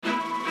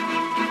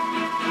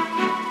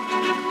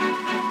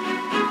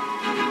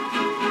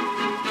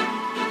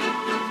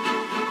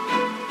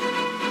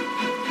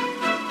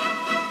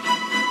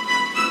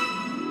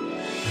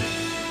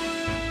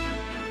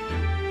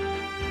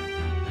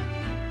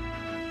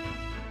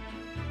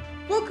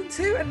Welcome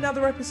to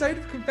another episode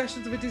of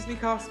Confessions of a Disney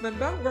Cast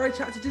Member, where I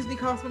chat to Disney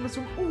cast members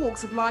from all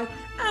walks of life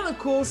and, of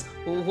course,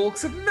 all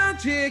walks of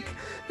magic.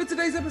 For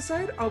today's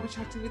episode, I'll be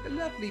chatting with the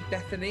lovely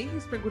Bethany, who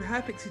sprinkled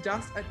her pixie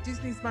dust at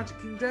Disney's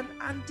Magic Kingdom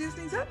and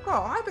Disney's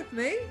Epcot. Hi,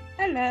 Bethany.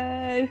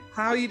 Hello.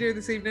 How are you doing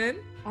this evening?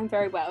 I'm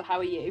very well. How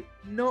are you?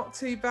 Not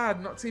too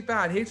bad, not too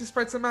bad. Here to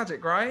spread some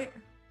magic, right?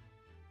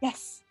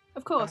 Yes,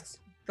 of course.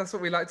 That's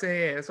what we like to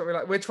hear. That's what we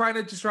like. We're trying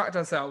to distract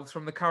ourselves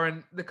from the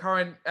current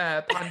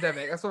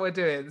pandemic. That's what we're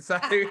doing. So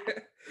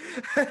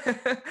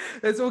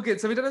it's all good.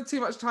 So we don't have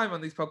too much time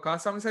on these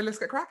podcasts. So I'm going to say, let's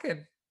get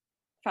cracking.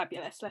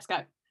 Fabulous. Let's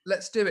go.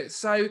 Let's do it.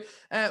 So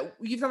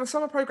you've done a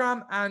summer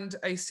program and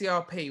a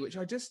CRP, which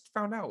I just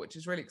found out, which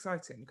is really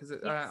exciting because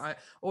I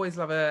always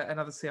love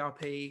another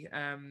CRP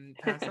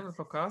person on the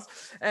podcast.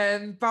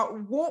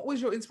 But what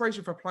was your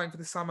inspiration for applying for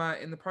the summer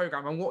in the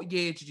program, and what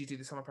year did you do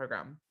the summer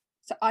program?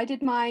 So I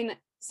did mine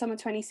summer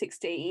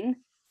 2016.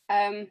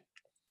 I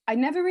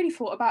never really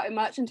thought about it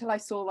much until I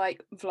saw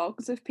like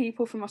vlogs of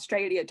people from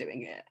Australia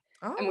doing it,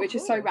 and which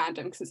is so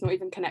random because it's not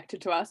even connected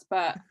to us.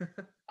 But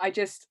I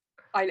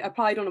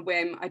applied on a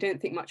whim. I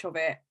didn't think much of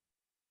it,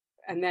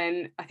 and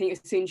then I think as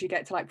soon as you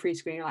get to like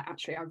pre-screen, you're like,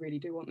 actually, I really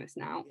do want this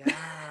now.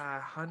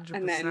 Yeah,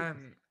 100%.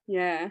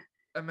 Yeah.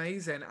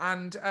 Amazing.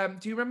 And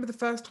do you remember the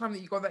first time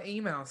that you got that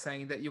email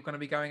saying that you're going to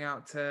be going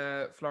out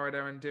to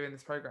Florida and doing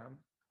this program?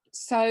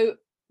 So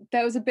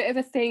there was a bit of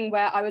a thing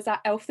where I was at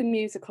Elf the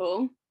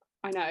Musical.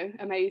 I know,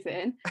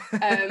 amazing.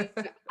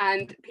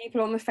 And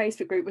people on the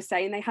Facebook group were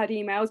saying they had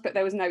emails, but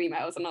there was no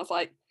emails. And I was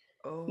like,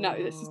 no,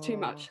 this is too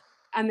much.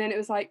 And then it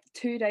was like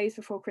 2 days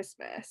before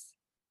Christmas.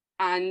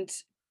 And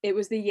it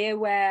was the year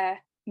where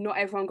not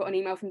everyone got an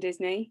email from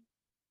Disney.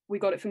 We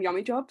got it from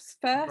Yummy Jobs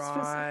first.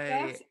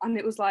 And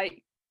it was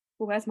like,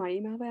 well, where's my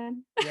email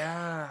then?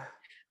 Yeah.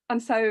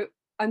 And so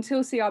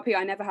until CRP,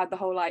 I never had the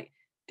whole like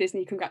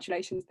Disney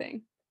congratulations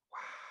thing.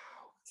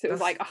 So it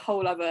was like a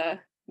whole other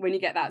when you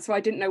get that. So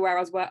I didn't know where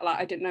I was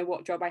I didn't know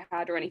what job I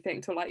had or anything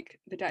until like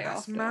the day after.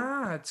 That's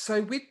mad.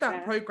 So with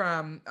that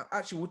program,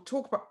 actually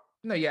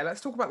let's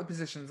talk about the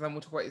positions, then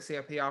we'll talk about your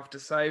CRP after.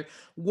 So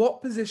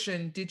what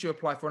position did you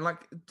apply for? And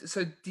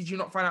so did you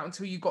not find out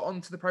until you got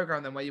onto the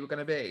program then where you were going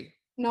to be?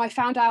 No, I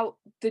found out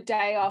the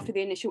day after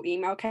the initial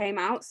email came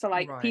out. So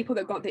people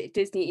that got the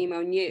Disney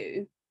email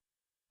knew,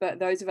 but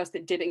those of us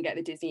that didn't get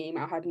the Disney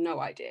email had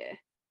no idea.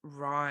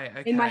 Right,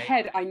 okay. In my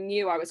head, I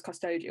knew I was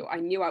custodial.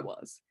 I knew I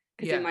was.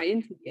 Because in my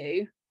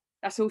interview,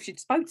 that's all she'd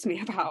spoke to me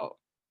about.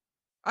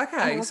 Okay.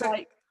 And I was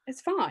like,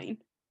 it's fine.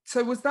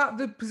 So was that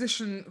the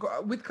position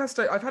with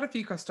custodian? I've had a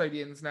few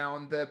custodians now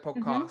on the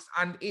podcast,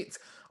 and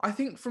I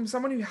think from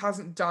someone who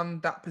hasn't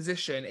done that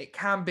position, it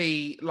can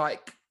be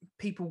like,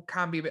 people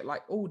can be a bit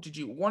like, oh, did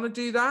you want to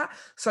do that?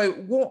 So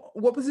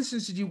what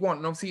positions did you want?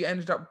 And obviously you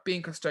ended up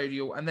being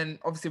custodial, and then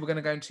obviously we're going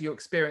to go into your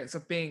experience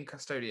of being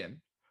custodian.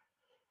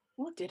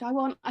 What did I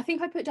want? I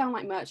think I put down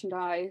like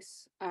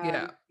merchandise,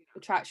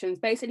 attractions,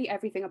 basically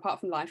everything apart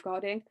from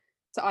lifeguarding.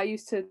 So I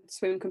used to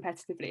swim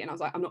competitively, and I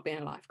was like, I'm not being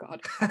a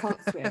lifeguard. I can't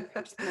swim.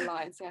 I'm just going to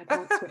lie and say I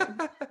can't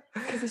swim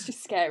because it's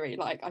just scary.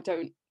 Like, I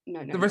don't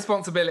know. The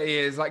responsibility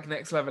is like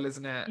next level,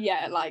 isn't it?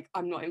 Yeah, like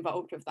I'm not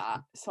involved with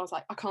that. So I was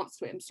like, I can't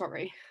swim.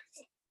 Sorry.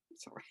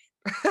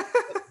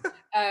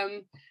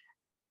 But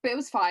it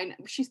was fine.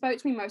 She spoke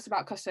to me most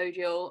about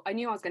custodial. I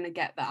knew I was going to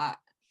get that,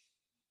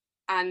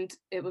 and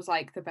it was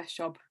like the best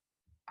job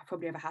I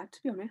probably ever had, to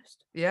be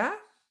honest. Yeah?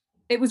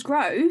 It was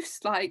gross,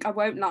 like, I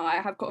won't lie,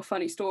 I have got a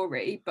funny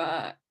story,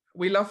 but...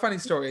 We love funny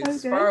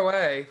stories. So far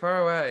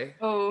away.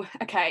 Oh,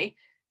 okay.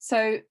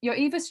 So you're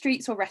either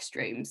streets or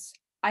restrooms.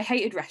 I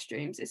hated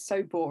restrooms, it's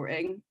so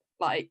boring.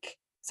 Like,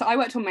 so I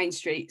worked on Main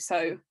Street,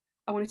 so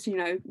I wanted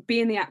to,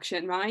 be in the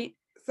action, right?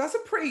 That's a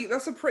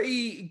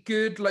pretty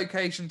good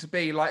location to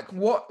be. Like,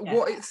 what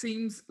it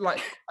seems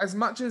like, as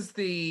much as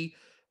the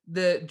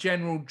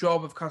general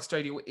job of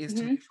custodial is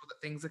to make sure that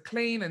things are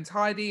clean and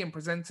tidy and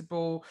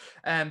presentable,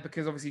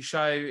 because obviously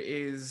show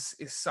is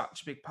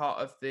such a big part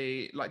of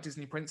the like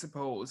Disney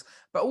principles.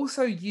 But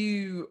also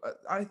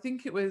I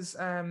think it was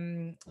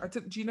do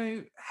you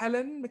know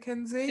Helen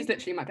McKenzie? She's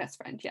literally my best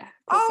friend. Yeah.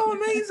 Oh,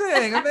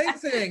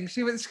 amazing!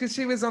 She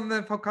was on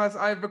the podcast.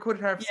 I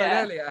recorded her episode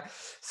earlier.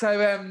 So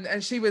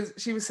and she was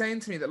saying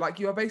to me that like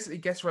you are basically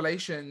guest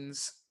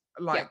relations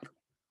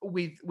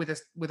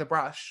with a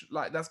brush,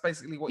 like that's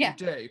basically what you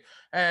do,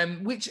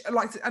 which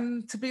like,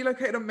 and to be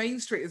located on Main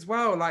Street as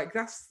well, like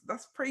that's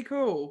pretty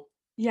cool.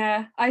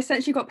 I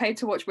essentially got paid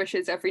to watch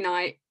Wishes every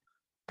night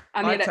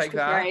and the Electrical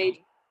Parade,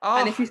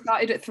 and if you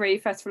started at 3,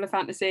 Festival of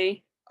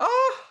Fantasy,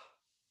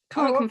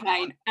 can't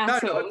complain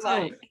at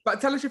all.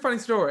 But tell us your funny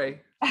story.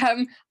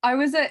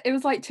 It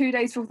was like 2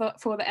 days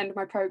before the end of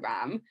my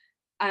program,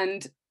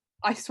 and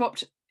I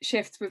swapped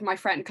shifts with my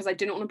friend because I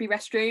didn't want to be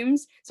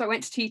restrooms, so I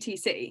went to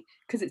TTC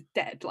because it's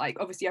dead. Like,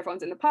 obviously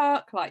everyone's in the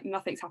park, like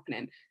nothing's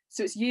happening,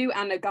 so it's you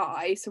and a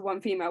guy, so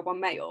one female, one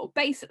male.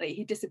 Basically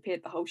he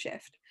disappeared the whole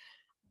shift,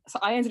 so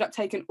I ended up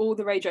taking all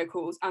the radio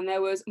calls, and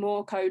there was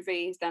more code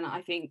V's than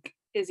I think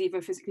is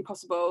even physically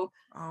possible.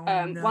 Oh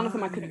One of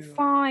them I couldn't no.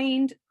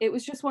 find. It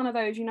was just one of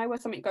those, where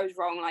something goes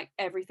wrong, like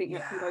everything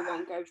that can go Yeah.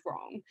 wrong goes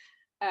wrong.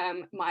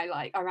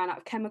 I ran out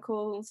of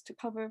chemicals to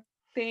cover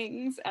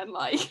things, and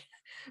like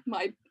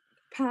my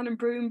pan and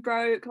broom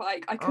broke.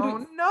 Like I Oh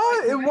couldn't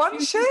no, in one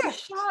utensil to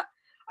shift. shut.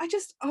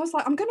 I was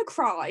like, I'm gonna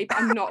cry, but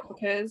I'm not,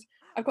 because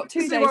I've got 2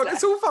 It's days it's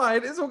left. all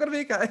fine. It's all gonna be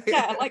okay.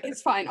 Yeah, like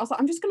it's fine. I was like,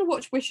 I'm just gonna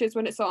watch Wishes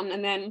when it's on,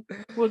 and then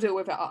we'll deal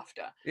with it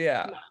after.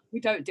 Yeah. No, we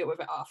don't deal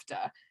with it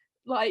after.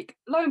 Like,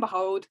 lo and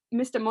behold,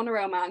 Mr.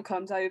 Monorail Man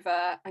comes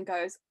over and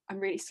goes, I'm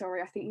really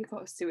sorry, I think we've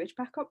got a sewage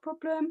backup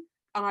problem.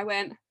 And I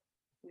went,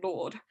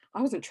 Lord,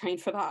 I wasn't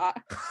trained for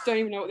that. Don't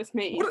even know what this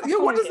means. What, yeah,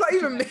 what does that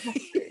even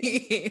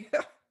mean?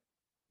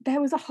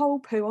 There was a whole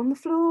poo on the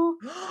floor,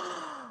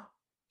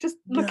 just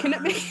looking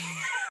at me.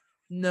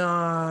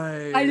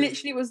 No. I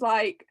literally was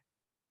like,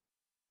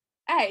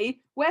 A,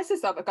 where's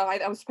this other guy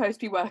that I'm supposed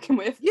to be working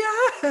with?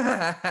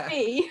 Yeah.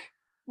 B,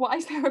 why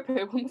is there a poo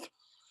on the floor?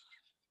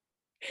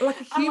 Like a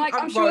And human. like, I'm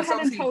Well, sure it's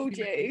Helen obviously told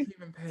you,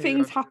 human poo.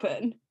 things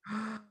happen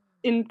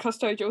in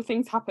custodial,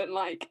 things happen.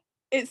 Like,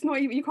 it's not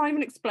even, you can't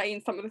even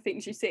explain some of the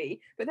things you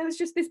see. But there was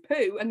just this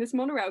poo, and this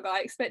monorail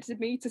guy expected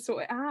me to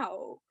sort it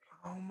out.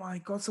 Oh my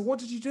god! So what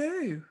did you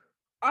do?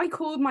 I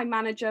called my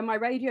manager, my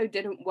radio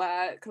didn't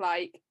work.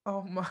 Like,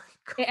 Oh my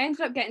god! it ended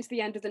up getting to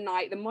the end of the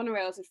night. The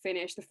monorails had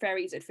finished, the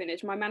ferries had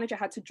finished. My manager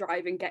had to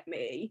drive and get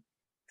me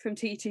from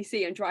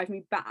TTC and drive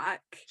me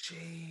back.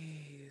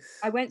 Jeez.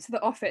 I went to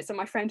the office, and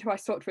my friend who I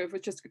swapped with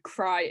was just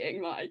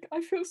crying, like,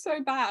 I feel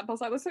so bad. I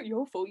was like, that's not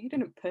your fault. You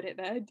didn't put it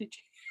there, did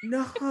you?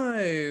 No,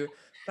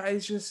 that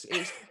is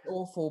it's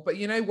awful. But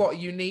you know what?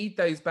 You need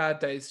those bad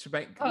days to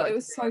make Oh, it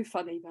was so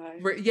funny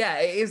though. yeah,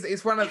 it is.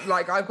 It's one of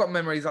like I've got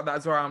memories like that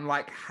as well. I'm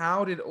like,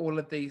 how did all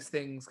of these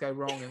things go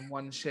wrong in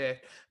one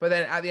shift? But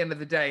then at the end of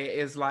the day, it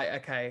is like,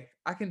 okay,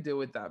 I can deal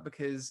with that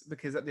because at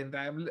the end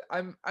of the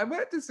day, I'm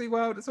at Disney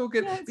World. It's all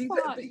good. Yeah, it's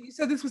But fine. you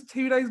said this was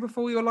 2 days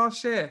before your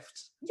last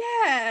shift.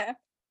 Yeah,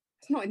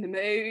 it's not in the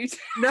mood.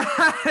 No,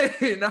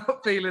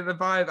 not feeling the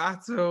vibe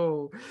at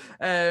all.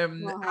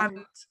 Wow.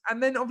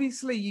 And then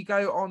obviously you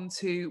go on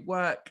to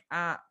work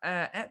at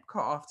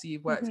Epcot after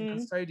you've worked in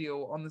Mhm.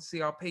 custodial on the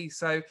CRP.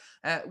 So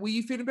were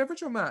you food and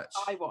beverage or merch?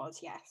 I was,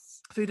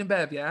 yes. Food and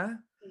bev, yeah.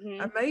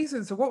 Mhm.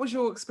 Amazing. So, what was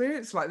your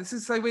experience like? This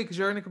is so weird because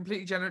you're in a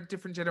completely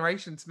different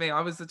generation to me.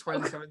 I was the Oh,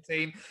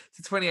 2017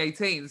 to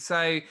 2018.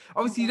 So,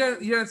 obviously, wow.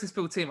 you don't have to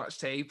spill too much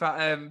tea, but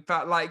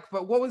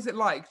what was it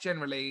like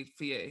generally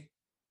for you?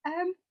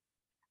 Um,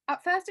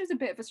 at first it was a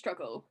bit of a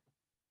struggle.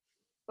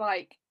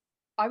 Like,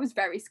 I was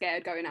very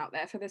scared going out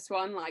there for this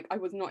one. Like, I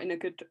was not in a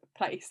good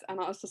place, and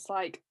I was just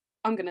like,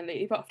 I'm gonna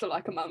leave after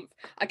like a month.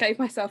 I gave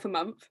myself a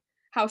month.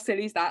 How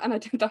silly is that? And I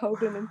did the whole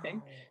blooming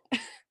thing. Wow.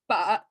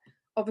 But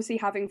obviously,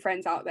 having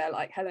friends out there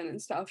like Helen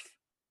and stuff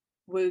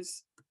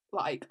was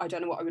like, I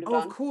don't know what I would have Oh,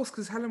 of done. course,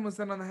 because Helen was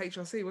then on the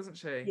HRC, wasn't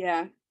she?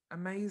 Yeah.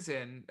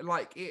 Amazing.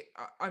 Like it.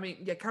 I mean,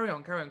 yeah. Carry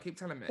on. Keep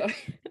telling me. So,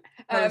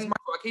 No, it's my um,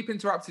 fault. I keep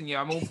interrupting you.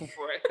 I'm awful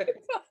for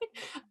it.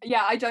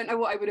 yeah, I don't know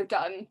what I would have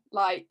done.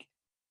 Like,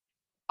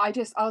 I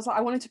was like,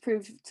 I wanted to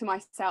prove to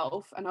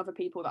myself and other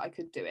people that I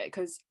could do it,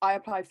 because I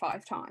applied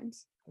 5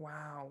 times.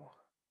 Wow.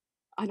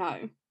 I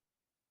know.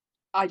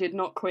 I did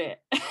not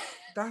quit.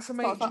 That's So I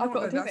amazing. was Do like, you know I've what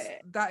got though? to do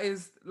it. That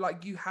is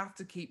like you have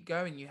to keep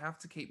going. You have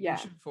to keep Yeah.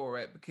 pushing for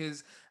it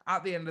because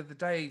at the end of the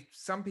day,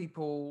 some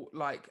people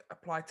like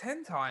apply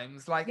 10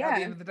 times. Like at the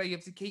Yeah. end of the day, you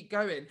have to keep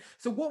going.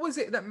 So what was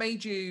it that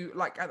made you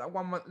like at that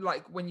 1 month,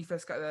 like when you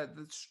first got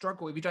the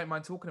struggle, if you don't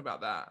mind talking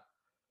about that?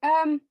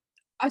 Um,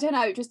 I don't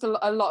know, just a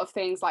lot of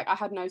things. Like, I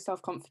had no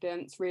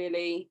self-confidence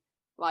really.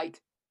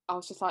 Like, I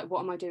was just like,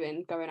 what am I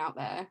doing going out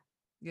there?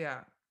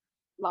 Yeah.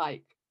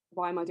 Like,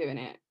 why am I doing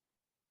it?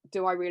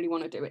 Do I really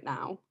want to do it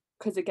now?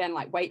 Because again,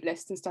 like wait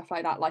lists and stuff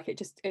like that, like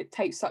it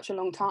takes such a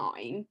long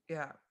time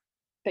Yeah.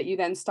 that you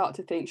then start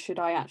to think, should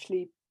I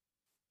actually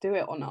do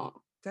it or not?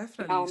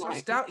 Definitely. Now I'm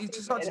like, I'm You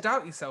just start to stupid.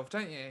 doubt yourself,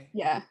 don't you?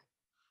 Yeah.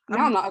 Now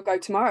I'm Um, like, I'll go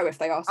tomorrow if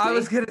they ask I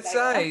was me. gonna Later.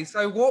 say,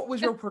 so what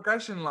was your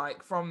progression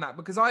like from that?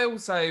 Because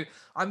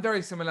I'm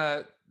very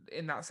similar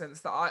in that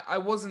sense that I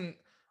wasn't,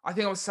 I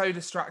think I was so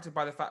distracted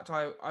by the fact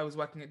I was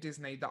working at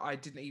Disney that I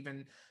didn't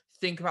even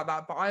think about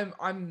that. But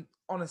I'm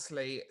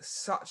honestly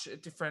such a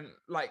different,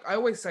 like I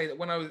always say that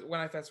when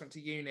I first went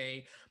to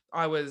uni,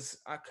 I was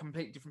a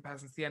completely different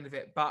person to the end of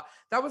it. But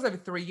that was over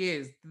 3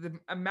 years. The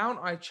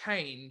amount I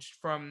changed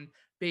from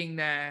being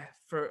there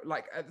for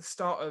like at the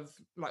start of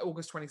like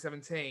August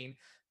 2017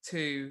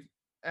 to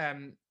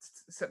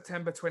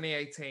September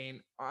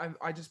 2018,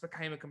 I just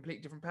became a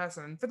complete different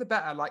person, and for the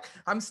better. Like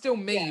I'm still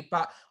Yeah. me,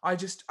 but I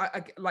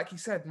like you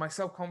said, my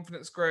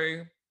self-confidence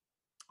grew.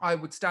 I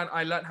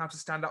learned how to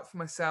stand up for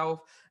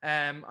myself.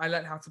 I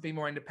learned how to be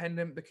more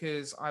independent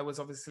because I was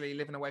obviously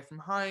living away from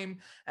home.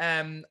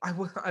 I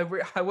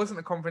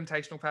wasn't a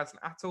confrontational person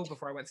at all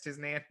before I went to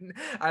Disney, and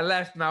I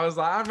left and I was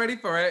like, I'm ready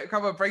for it.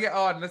 Come on, bring it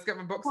on. Let's get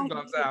my boxing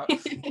gloves out.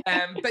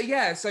 But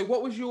yeah, so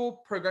what was your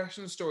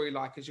progression story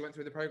like as you went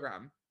through the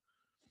program?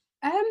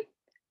 um,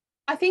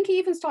 I think it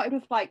even started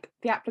with like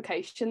the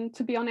application,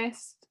 to be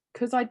honest,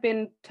 because I'd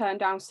been turned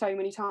down so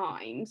many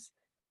times.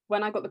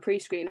 when I got the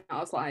pre-screen, I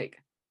was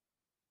like,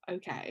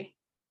 okay,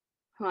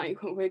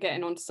 like we're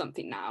getting onto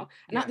something now.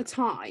 And at the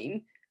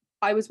time,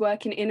 I was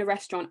working in a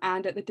restaurant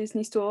and at the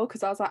Disney store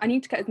because I was like, I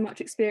need to get as much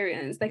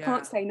experience. They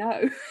can't say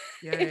no.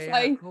 If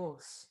I of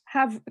course.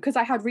 because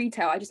I had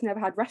retail, I just never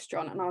had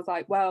restaurant. And I was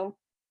like, well,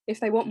 if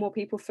they want more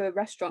people for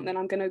restaurant, then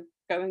I'm going to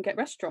go and get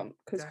restaurant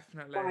because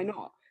Definitely. why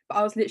not? But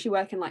I was literally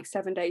working like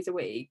 7 days a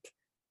week.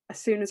 As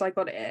soon as I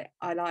got it,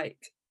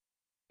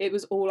 it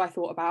was all I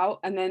thought about.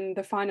 And then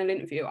the final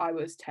interview, I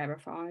was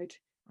terrified.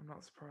 I'm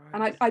not surprised.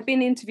 And I'd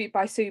been interviewed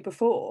by Sue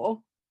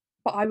before,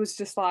 but I was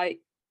just like,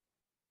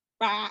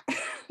 like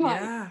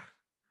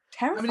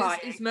terrifying. I mean,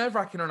 it's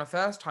nerve-wracking on a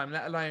first time,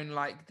 let alone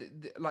like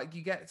like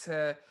you get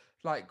to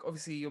like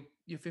obviously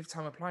your fifth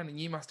time applying, and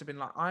you must have been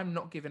like, I'm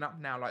not giving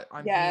up now. Like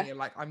I'm here.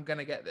 Like I'm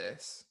gonna get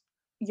this.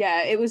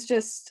 Yeah, it was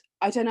just,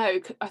 I don't know.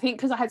 I think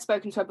because I had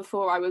spoken to her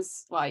before, I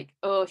was like,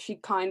 oh, she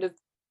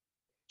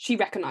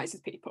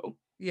recognizes people.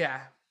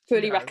 Yeah,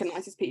 Fully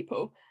recognizes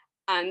people.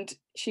 And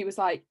she was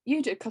like,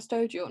 you did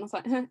custodial. And I was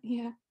like,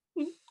 yeah.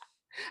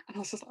 And I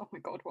was just like, oh my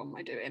God, what am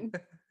I doing?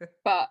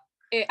 But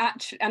it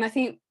actually, and I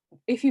think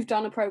if you've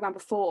done a program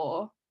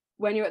before,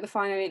 when you're at the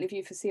final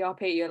interview for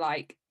CRP, you're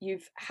like,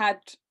 you've had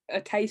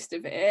a taste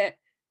of it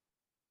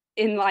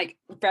in like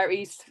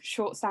very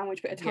short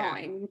sandwich bit of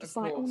time. You're just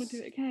like, I want to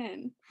do it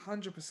again.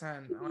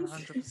 100%,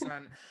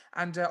 100%.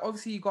 And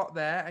obviously you got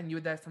there and you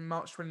were there from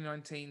March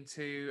 2019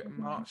 to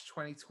March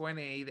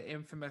 2020, the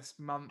infamous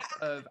month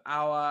of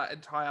our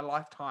entire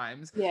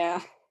lifetimes.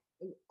 Yeah.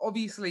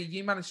 Obviously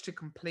you managed to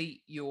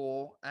complete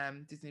your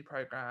Disney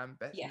program,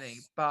 Bethany,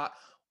 but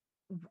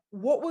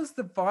what was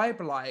the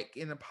vibe like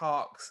in the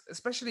parks?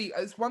 Especially,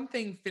 it's one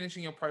thing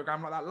finishing your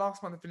program, like that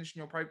last month of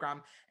finishing your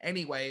program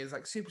anyway is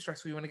like super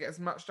stressful. You want to get as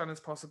much done as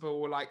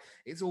possible. Like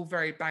it's all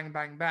very bang,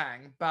 bang,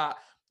 bang. But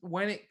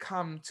when it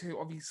come to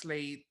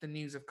obviously the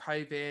news of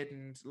COVID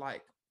and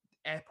like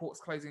airports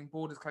closing,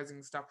 borders closing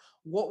and stuff,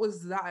 what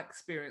was that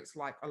experience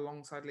like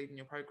alongside leaving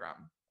your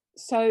program?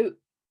 So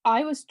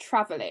I was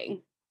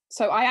traveling.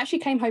 So I actually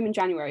came home in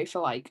January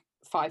for like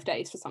 5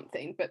 days for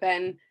something, but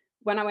then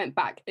when I went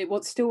back,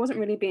 still wasn't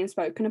really being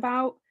spoken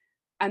about.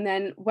 And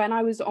then when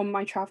I was on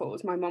my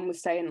travels, my mum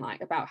was saying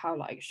like about how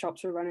like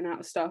shops were running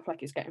out of stuff,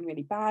 like it's getting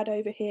really bad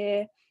over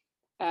here.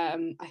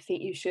 I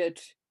think you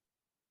should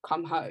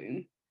come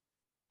home.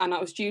 And I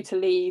was due to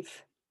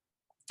leave.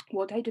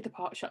 What day did the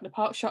park shut? The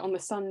park shut on the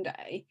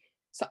Sunday.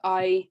 So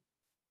I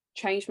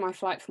changed my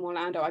flight from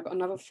Orlando. I got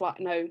another flight,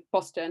 no,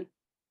 Boston.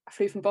 I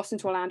flew from Boston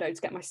to Orlando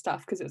to get my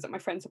stuff because it was at my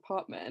friend's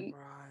apartment.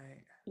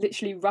 Right.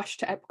 Literally rushed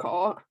to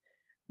Epcot.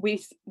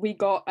 We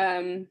got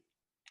had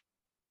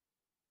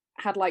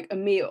like a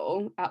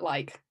meal at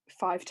like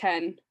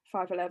 5:10,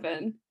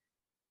 5:11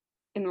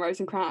 in the Rose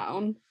and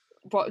Crown,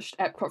 watched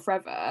Epcot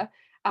Forever,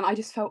 and I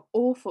just felt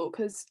awful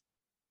because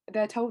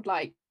they're told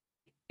like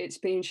it's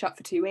being shut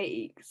for 2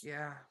 weeks.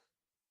 Yeah.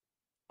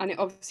 And it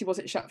obviously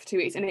wasn't shut for 2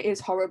 weeks, and it is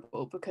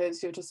horrible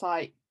because you're just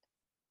like,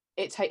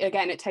 it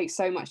takes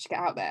so much to get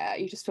out there.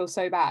 You just feel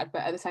so bad,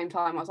 but at the same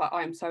time, I was like,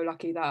 I am so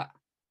lucky that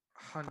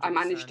 100%. I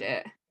managed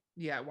it.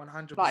 Yeah,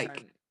 100%.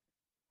 Like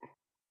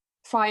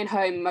flying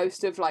home,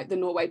 most of like the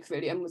Norway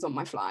Pavilion was on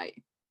my flight.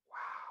 Wow.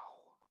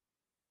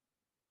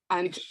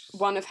 And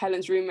one of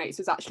Helen's roommates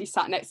was actually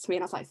sat next to me,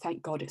 and I was like,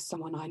 thank God it's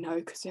someone I know,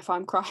 because if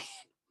I'm crying.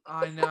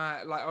 I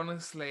know, like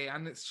honestly,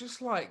 and it's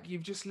just like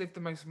you've just lived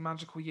the most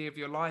magical year of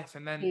your life,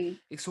 and then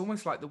it's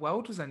almost like the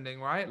world was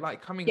ending, right?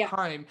 Like coming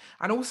home,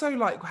 and also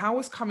like how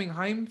was coming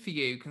home for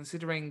you,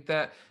 considering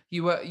that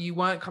you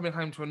weren't coming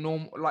home to a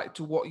normal, like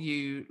to what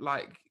you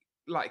like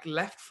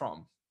left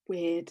from.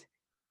 Weird,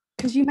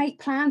 because you make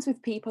plans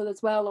with people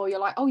as well, or you're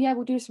like, oh yeah,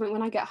 we'll do something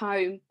when I get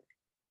home.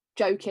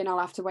 Joking, I'll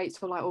have to wait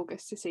till like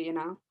August to see you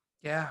now.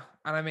 Yeah,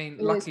 and I mean,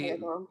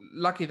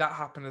 lucky that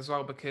happened as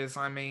well, because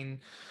I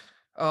mean.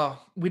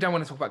 Oh, we don't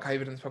want to talk about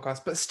COVID in this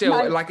podcast, but still,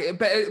 but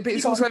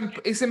it's also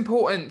it's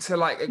important to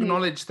like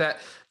acknowledge that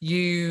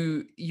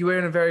you were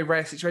in a very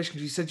rare situation,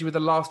 because you said you were the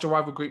last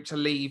arrival group to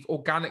leave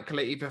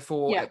organically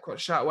before Epcot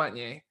shut, weren't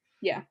you?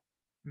 Yeah.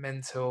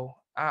 Mental.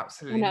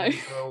 Absolutely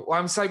mental. Well,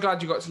 I'm so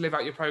glad you got to live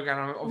out your program.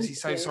 I'm obviously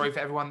so sorry for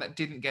everyone that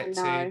didn't get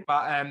to,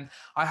 but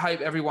I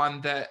hope everyone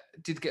that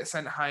did get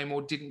sent home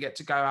or didn't get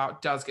to go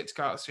out does get to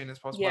go out as soon as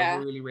possible. I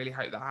really, really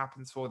hope that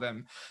happens for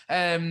them.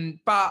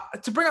 But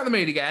to bring up the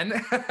mood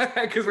again,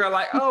 because we're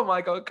like, oh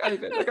my God,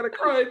 COVID, we're gonna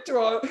cry into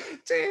our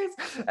tears.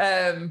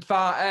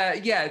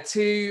 Yeah,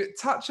 to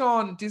touch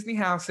on Disney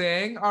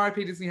housing, RIP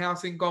Disney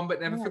housing, gone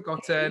but never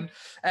forgotten.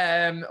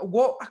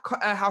 What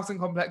housing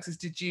complexes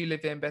did you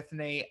live in,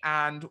 Bethany,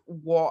 and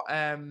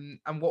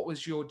what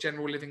was your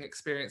general living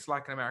experience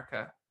like in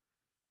America?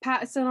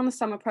 Patterson on the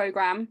summer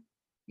program.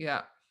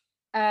 Yeah.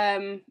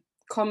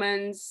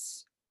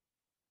 Commons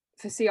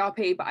for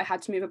CRP, but I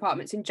had to move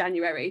apartments in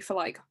January for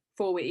like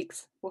 4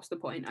 weeks. What's the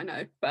point? I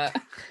know, but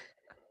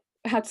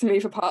I had to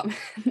move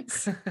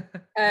apartments.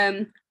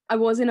 I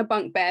was in a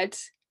bunk bed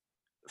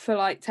for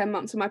like 10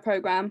 months of my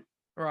program.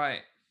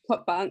 Right.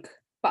 Top bunk.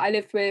 But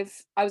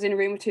I was in a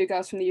room with 2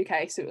 girls from the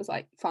UK, so it was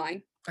like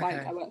fine.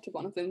 Like I worked with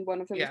one of them. One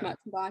of them was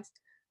merchandise.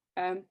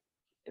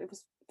 it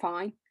was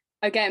fine.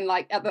 Again,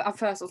 like at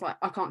first I was like,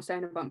 I can't stay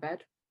in a bunk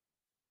bed.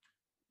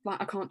 Like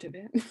I can't do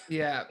it.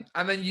 Yeah,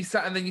 and then you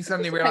suddenly Just a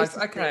place realize,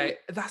 to okay,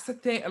 sleep. that's the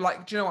thing.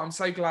 Like, do you know what? I'm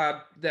so glad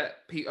that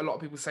a lot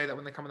of people say that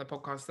when they come on the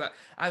podcast, that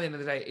at the end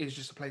of the day, it is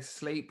just a place to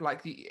sleep.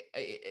 Like,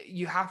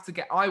 you have to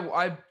get.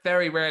 I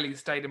very rarely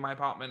stayed in my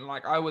apartment.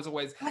 Like, I was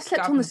always I get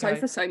slept up on the and go.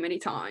 sofa so many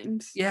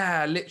times.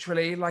 Yeah,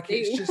 literally. Like,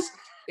 it's Ew. just.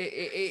 It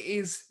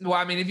is well.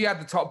 I mean, if you had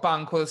the top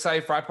bunk or the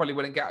sofa, I probably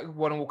wouldn't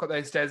want to walk up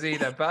those stairs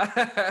either. But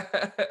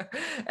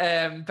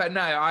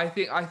no, I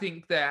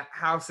think that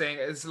housing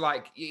is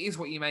like it is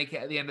what you make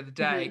it at the end of the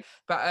day. Mhm.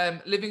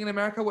 But living in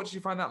America, what did you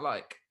find that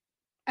like?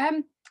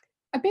 Um,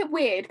 a bit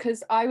weird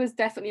because I was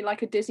definitely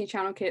like a Disney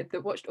Channel kid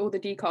that watched all the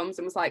DComs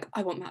and was like,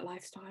 I want that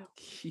lifestyle.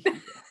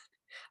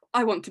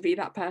 I want to be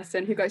that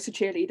person who goes to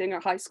cheerleading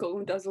at high school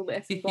and does all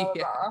this and blah blah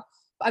Yeah, blah.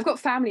 But I've got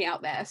family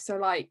out there, so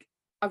like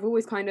I've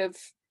always kind of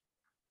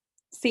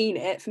seen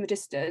it from a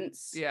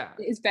distance. yeah.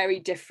 It is very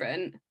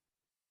different.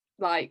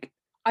 Like,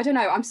 I don't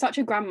know, I'm such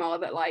a grandma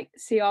that like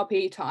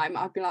CRP time,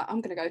 I'd be like,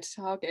 I'm gonna go to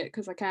Target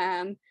because I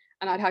can,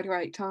 and I'd have a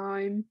great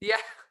time. Yeah,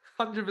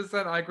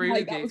 100%. I agree Like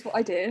with that you. was what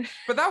I did.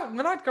 But that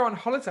when I'd go on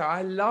holiday,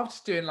 I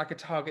loved doing like a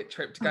Target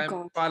trip to Oh go and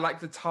god. buy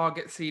like the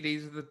Target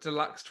CDs with the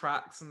deluxe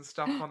tracks and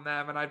stuff on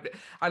them. And I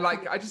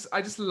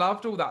just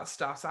loved all that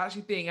stuff. So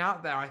actually being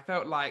out there, I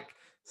felt like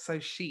so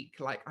chic.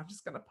 Like I'm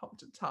just gonna pop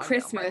to Target on my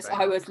Christmas, day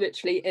I off. was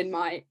literally in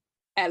my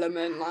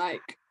element.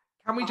 Like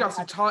Can we I just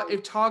had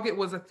if Target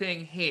was a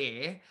thing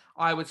here,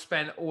 I would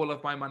spend all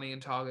of my money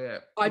in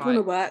Target. I'd want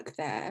to Like work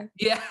there.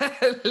 yeah,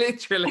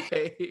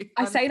 literally.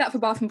 I say that for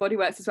Bath and Body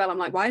Works as well. I'm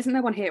like, why isn't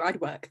there one here?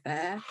 I'd work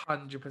there.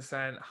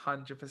 100%,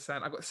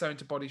 100%. I got so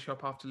into Body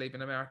Shop after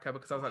leaving America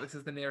because I was like, this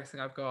is the nearest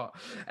thing I've got.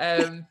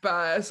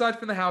 But aside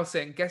from the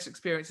housing, guest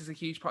experience is a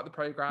huge part of the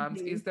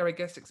programs. Mhm. Is there a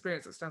guest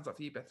experience that stands out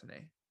for you,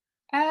 Bethany?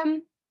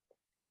 Um,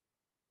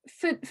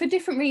 for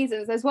different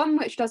reasons. There's one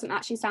which doesn't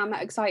actually sound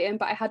that exciting,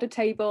 but I had a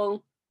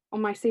table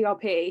on my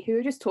CRP who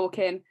were just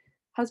talking.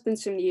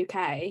 Husbands from the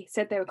UK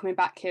said they were coming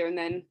back here, and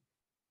then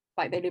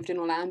like they lived in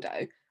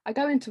Orlando. I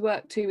go into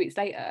work 2 weeks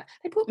later.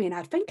 They brought me an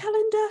advent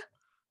calendar.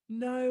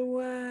 No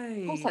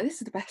I was like, way.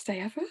 this is the best day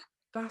ever.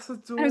 That's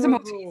And it was a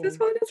Maltesers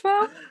adorable. one as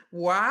well.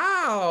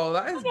 Wow,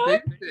 that is I know.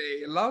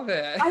 busy. Love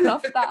it. I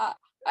love that.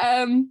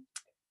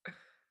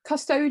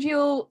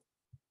 Custodial,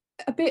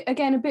 a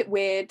bit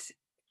weird.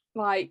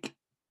 Like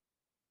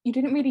you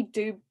didn't really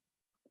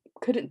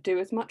couldn't do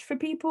as much for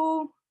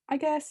people, I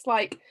guess.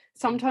 Like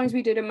sometimes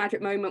we did a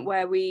magic moment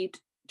where we'd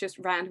just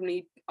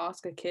randomly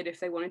ask a kid if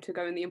they wanted to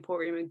go in the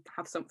Emporium and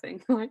have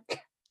something.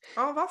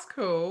 Oh, that's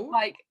cool.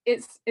 Like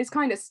it's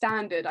kind of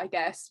standard, I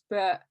guess,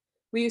 but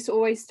we used to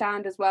always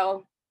stand as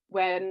well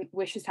when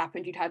wishes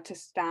happened. You'd had to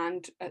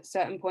stand at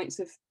certain points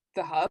of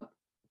the hub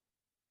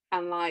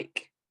and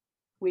like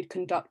we'd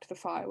conduct the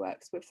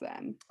fireworks with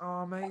them.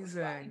 Oh, That was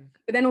fun. amazing.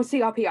 But then on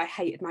CRP, I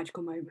hated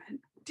Magical Moment.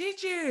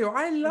 Did you?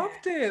 I Yeah.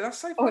 loved it. That's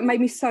so Oh, it funny.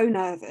 made me so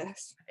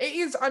nervous. It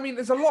is. I mean,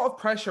 there's a lot of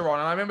pressure on,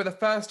 and I remember the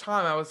first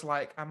time I was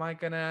like, "Am I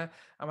gonna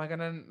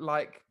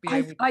like be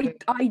able to?"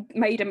 I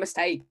made a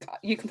mistake.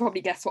 You can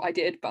probably guess what I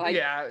did, but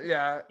Yeah,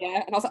 yeah.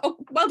 yeah, and I was like, oh,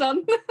 well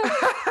done.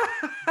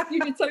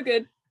 You did so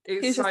good.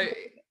 It's Here's your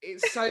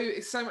so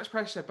it's so much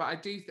pressure, but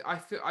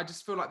I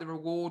just feel like the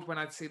reward when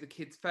I'd see the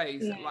kid's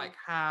face and like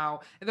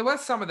how and there were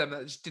some of them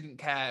that just didn't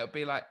care. It'd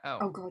be like, oh,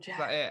 Oh god, is yeah.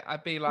 that it?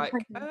 I'd be Oh, like,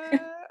 thank you.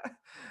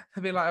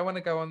 I'd be like, I want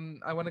to go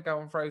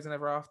on Frozen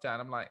Ever After,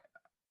 and I'm like,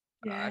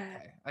 Yeah.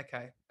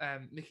 okay.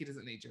 Nikki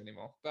doesn't need you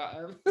anymore,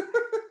 but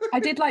I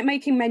did like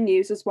making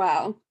menus as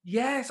well.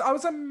 yes, I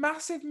was a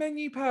massive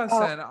menu Oh,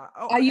 person.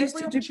 I used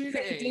Every to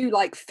opportunity. do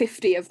like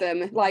 50 of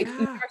them. Like Yeah,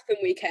 marathon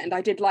weekend,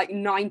 I did like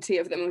 90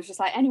 of them. I was just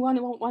like, anyone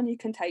who want one, you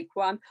can take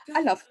one.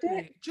 I loved it.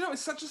 definitely. Do you know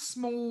it's such a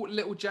small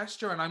little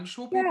gesture, and I'm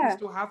sure people Yeah.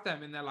 still have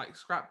them in their like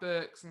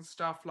scrapbooks and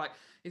stuff. Like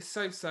it's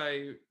so I'm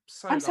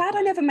sad I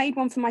lovely. never made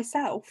one for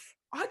myself.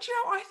 Do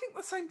you know, I think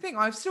the same thing.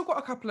 I've still got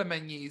a couple of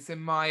menus in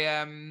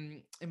my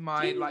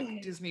like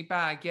Yeah. Disney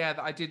bag. Yeah,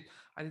 that I did.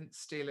 I didn't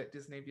steal it,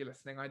 Disney. If you're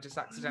listening, I just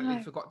accidentally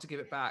No. forgot to give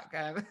it back.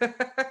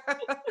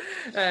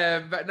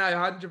 But no,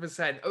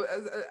 100%.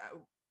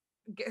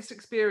 Guest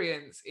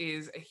experience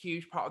is a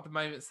huge part of the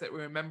moments that we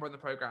remember on the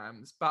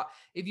programs. But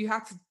if you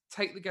had to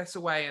take the guests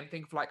away and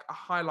think of like a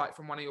highlight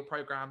from one of your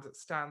programs that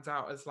stands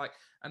out as like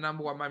a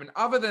number one moment,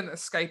 other than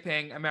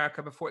escaping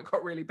America before it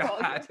got really Oh,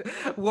 bad,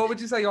 what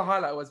would you say your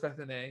highlight was,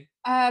 Bethany?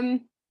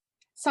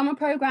 Summer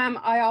program,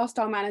 I asked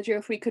our manager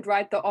if we could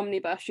ride the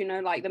omnibus, you know,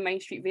 like the Main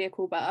Street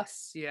vehicle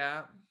bus.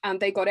 Yeah. And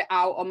they got it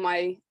out on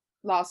my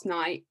last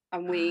night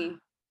and we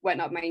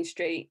went up Main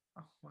Street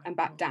Oh my and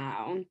back God,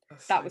 down.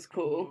 that's That so was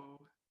cool.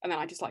 And then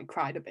I just like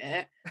cried a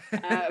bit.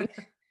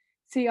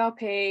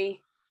 CRP,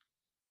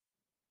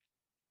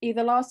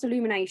 either Last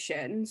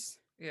Illuminations.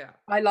 Yeah.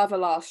 I love a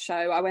last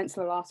show. I went to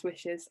the Last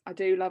Wishes. I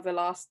do love the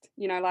last,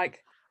 you know, like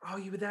Oh,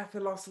 you were there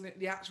for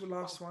the actual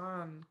last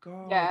one.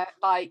 God. yeah,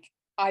 like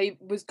I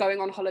was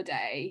going on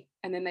holiday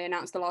and then they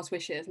announced the Last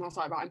Wishes and I was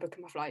like, right, I'm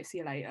booking my flight. See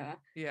you later.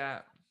 Yeah.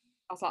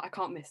 I was like, I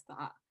can't miss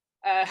that.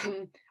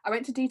 I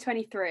went to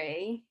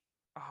D23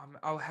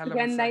 Helen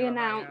when was they saying about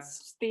that,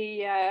 announced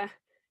the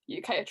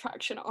UK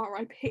attraction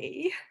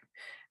RIP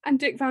and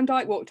Dick Van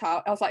Dyke walked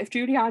out, I was like, if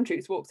Julie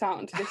Andrews walks out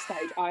onto this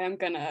stage, I am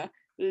gonna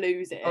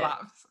lose it.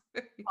 collapse.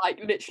 Like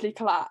literally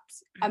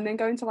collapse. And then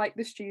going to like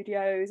the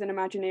studios and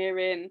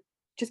Imagineering,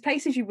 just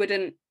places you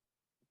wouldn't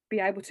be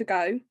able to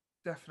go.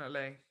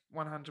 Definitely,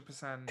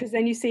 100%. Because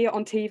then you see it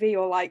on TV,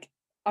 or like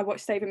I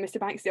watched Saving Mr.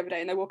 Banks the other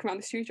day and they're walking around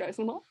the studios.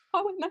 I'm like,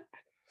 I went there.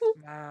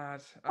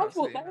 Mad, I've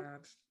absolutely walked there.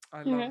 mad.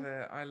 I love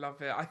it. I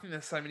love it. I think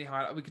there's so many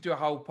highlights. We could do a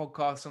whole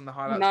podcast on the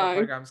highlights of No. our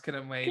programs,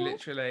 couldn't we? God.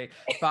 Literally.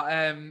 But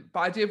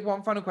I do have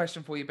one final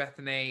question for you,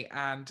 Bethany,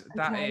 and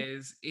that Okay.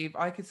 is, if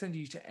I could send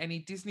you to any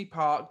Disney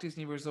park,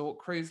 Disney resort,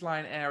 cruise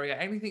line area,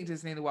 anything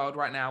Disney in the world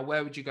right now,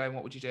 where would you go and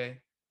what would you do?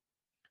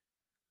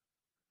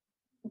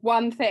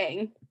 One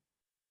thing,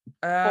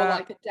 or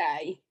like a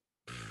day.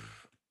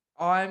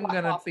 I'm Like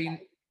gonna half a be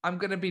day. I'm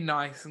gonna be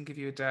nice and give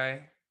you a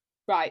day.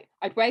 Right,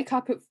 I'd wake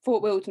up at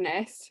Fort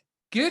Wilderness.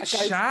 Good I'd go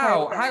to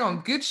shout. Hang Tailgate.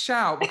 on, good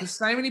shout, because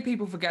so many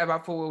people forget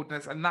about Fort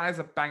Wilderness, and that is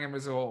a banging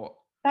resort.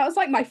 That was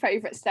like my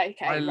favourite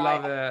staycay, I right?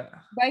 love it.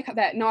 Wake up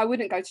there. No, I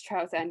wouldn't go to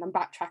Trails End. I'm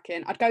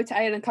backtracking. I'd go to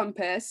Ale and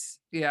Compass.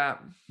 Yeah.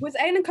 Was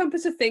Ale and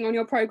Compass a thing on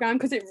your programme?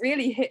 Because it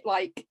really hit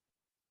like...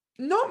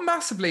 Not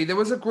massively. There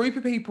was a group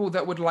of people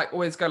that would like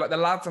always go, like the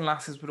lads and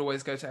lasses would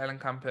always go to Ellen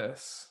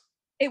Campus.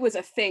 It was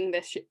a thing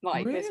this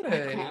Really?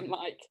 program,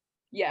 like,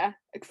 yeah,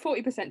 like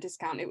 40%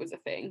 discount, it was a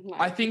thing. Like,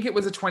 I think it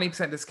was a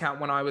 20% discount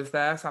when I was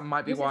there, so that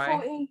might be was it why.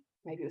 40?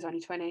 Maybe it was only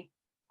 20.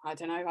 I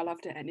don't know. I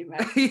loved it anyway.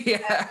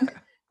 Yeah.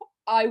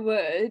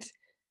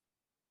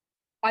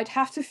 I'd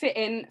have to fit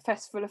in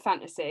Festival of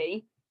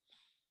Fantasy.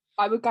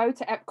 I would go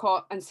to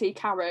Epcot and see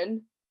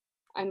Karen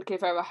and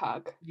give her a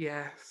hug,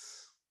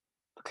 Yes.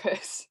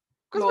 because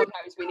 'Cause Lord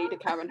knows we need a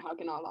Karen hug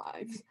in our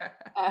lives.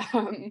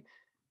 Yeah.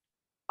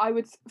 I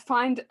would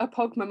find a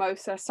Pog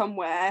Mimosa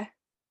somewhere.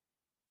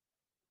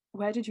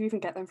 Where did you even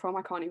get them from?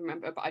 I can't even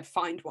remember, but I'd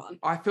find one.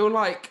 I feel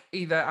like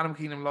either Animal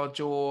Kingdom Lodge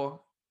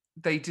or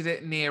they did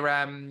it near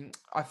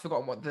I've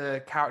forgotten what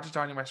the character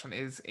dining restaurant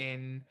is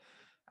in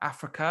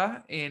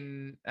Africa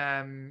in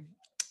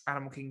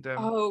Animal Kingdom.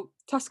 Oh,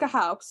 Tusker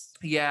House.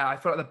 Yeah, I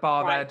feel like the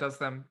bar there Right. does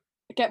them.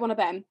 Get one of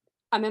them.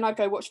 And then I'd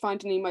go watch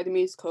Finding Nemo the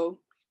musical.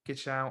 Good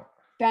shout.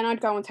 Then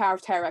I'd go on Tower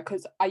of Terror,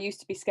 because I used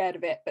to be scared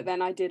of it, but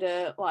then I did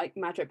a like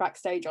magic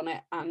backstage on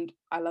it and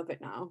I love it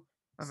now.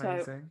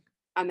 Amazing. So,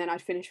 and then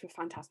I'd finish with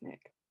Fantasmic.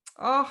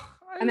 Oh,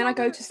 And then I love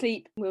go it. to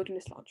sleep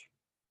Wilderness Lodge.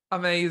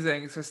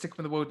 Amazing. So stick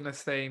with the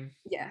wilderness theme.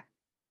 Yeah.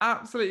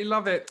 Absolutely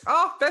love it.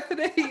 Oh,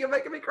 Bethany, you're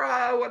making me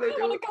cry. I want to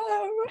I want to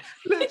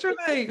go.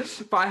 literally.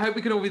 But I hope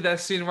we can all be there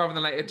sooner rather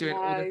than later doing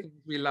all the No. things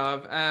we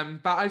love.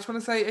 But I just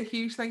want to say a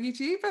huge thank you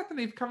to you,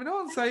 Bethany, for coming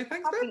on. So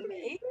thanks, Having Bethany.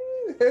 me.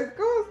 Of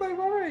course, no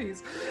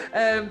worries.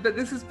 But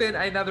this has been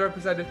another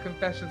episode of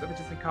Confessions of a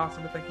Disney Cast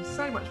member. Thank you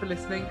so much for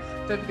listening.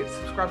 Don't forget to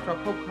subscribe to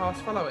our podcast,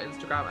 follow our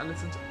Instagram, and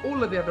listen to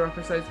all of the other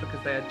episodes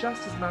because they are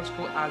just as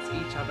magical as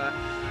each other.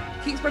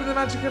 Keep spreading the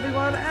magic,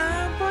 everyone,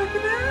 and bye for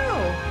now.